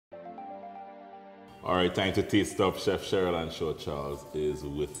All right, time to taste up. Chef Cheryl-Ann Shortt Charles is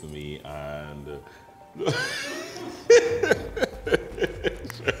with me, and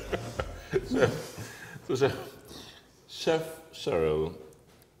Chef Cheryl,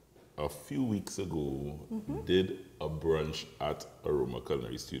 a few weeks ago, did a brunch at Aroma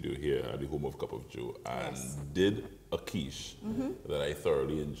Culinary Studio here at the home of Cup of Joe, and did a quiche that I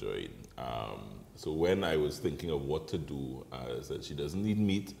thoroughly enjoyed. So when I was thinking of what to do, I said she doesn't need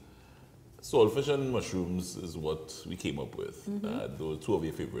meat. Saltfish and mushrooms is what we came up with. Those are two of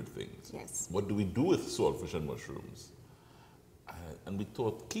your favorite things. Yes. What do we do with saltfish and mushrooms? And we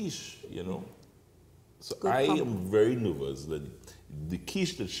thought quiche, you know. So I am very nervous that the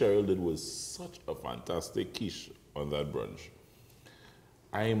quiche that Cheryl did was such a fantastic quiche on that brunch.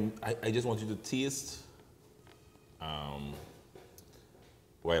 I just want you to taste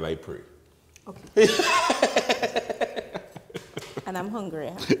while I pray. Okay. And I'm hungry.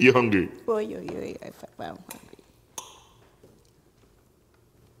 Huh? You're hungry? Oh, I'm hungry.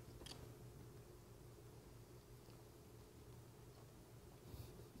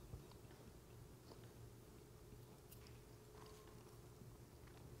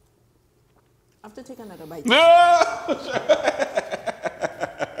 I have to take another bite.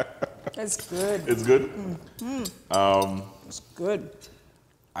 That's good. It's good? It's good.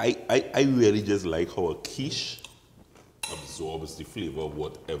 I really just like how a quiche absorbs the flavor of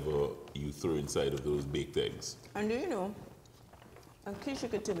whatever you throw inside of those baked eggs. And do you know, a quiche you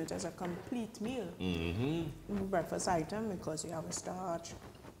could term it as a complete meal. Breakfast item, because you have a starch,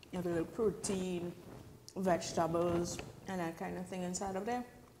 you have a little protein, vegetables, and that kind of thing inside of there.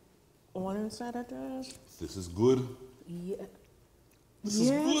 All inside of this. This is good. Yeah. This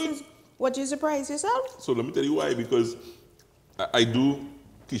is good. What, you surprise yourself? So let me tell you why, because I do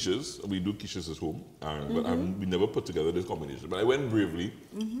quiches. We do quiches at home, but we never put together this combination. But I went bravely.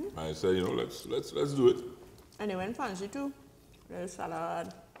 I said, you know, let's do it. And they went fancy too. Little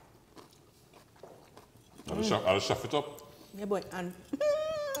salad. I'll chef it up. Yeah, boy, and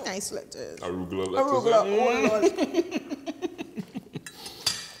nice lettuce. Arugula lettuce. Arugula, oh Lord.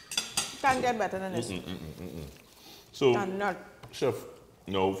 Can't get better than this. So, Cannot. Chef,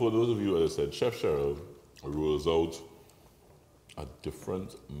 now for those of you, as I said, Chef Cheryl rolls out a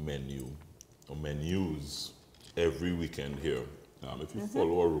different menu, or menus, every weekend here. If you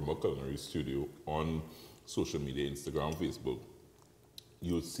follow Aroma Culinary Studio on social media, Instagram, Facebook,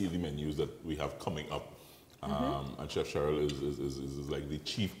 you'll see the menus that we have coming up. And Chef Cheryl is like the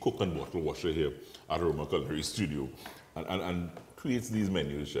chief cook and bottle washer here at Aroma Culinary Studio, and creates these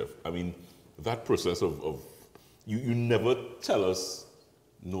menus, Chef. I mean, that process of you never tell us,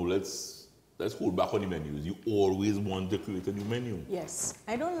 no, let's hold back on the menus. You always want to create a new menu. Yes.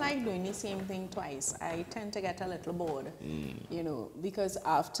 I don't like doing the same thing twice. I tend to get a little bored, you know, because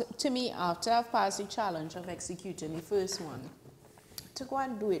after I've passed the challenge of executing the first one, to go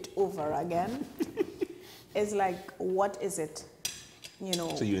and do it over again is like, what is it? You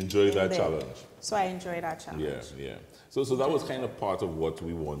know. So you enjoy that challenge. So I enjoy that challenge. Yeah. So that was kind of part of what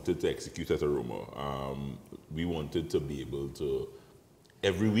we wanted to execute at Aroma. We wanted to be able to,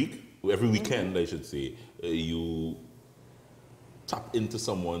 every weekend, I should say, you tap into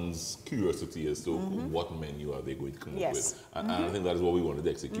someone's curiosity as to what menu are they going to come up with. And I think that is what we wanted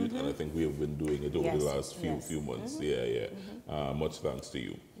to execute, and I think we have been doing it over the last few months. Much thanks to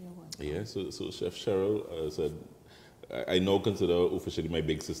you. Yeah, so Chef Cheryl said, I now consider officially my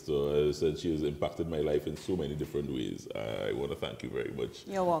big sister. I said she has impacted my life in so many different ways. I want to thank you very much.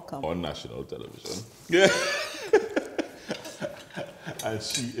 You're welcome. On national television. Yeah. And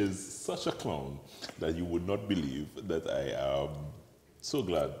she is such a clown that you would not believe that I am so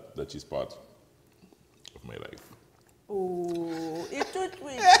glad that she's part of my life. Oh, it took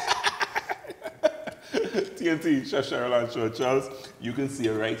me. TNT, Chef Cheryl-Ann Shortt Charles. You can see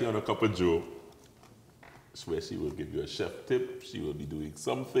her right here on a Cup of Joe, where she will give you a chef tip. She will be doing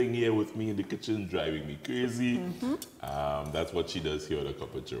something here with me in the kitchen, driving me crazy. That's what she does here on a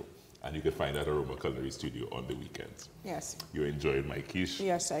Cup of Joe. And you can find that at Aroma Culinary Studio on the weekends. Yes. You're enjoying my quiche?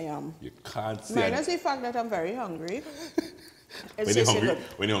 Yes, I am. You can't say... Minus the fact that I'm very hungry. When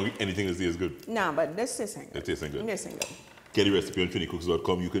you're hungry, anything you see is good. Nah, but this isn't good. It tastes good. This isn't good. Get the recipe on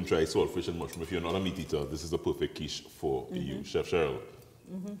TriniCooks.com. You can try saltfish and mushroom. If you're not a meat eater, this is the perfect quiche for you. Chef Cheryl,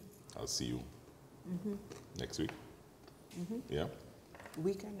 I'll see you next week. Yeah?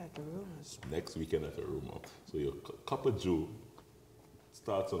 Weekend at Aroma's. Next weekend at Aroma. So your Cup of Joe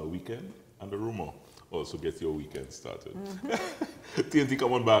starts on a weekend, and Aroma also gets your weekend started. TNT,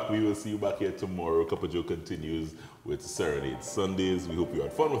 come on back. We will see you back here tomorrow. Cup of Joe continues with Serenade Sundays. We hope you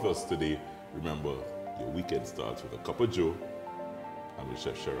had fun with us today. Remember, your weekend starts with a Cup of Joe and with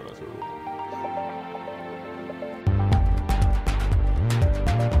Chef Cheryl at Aroma.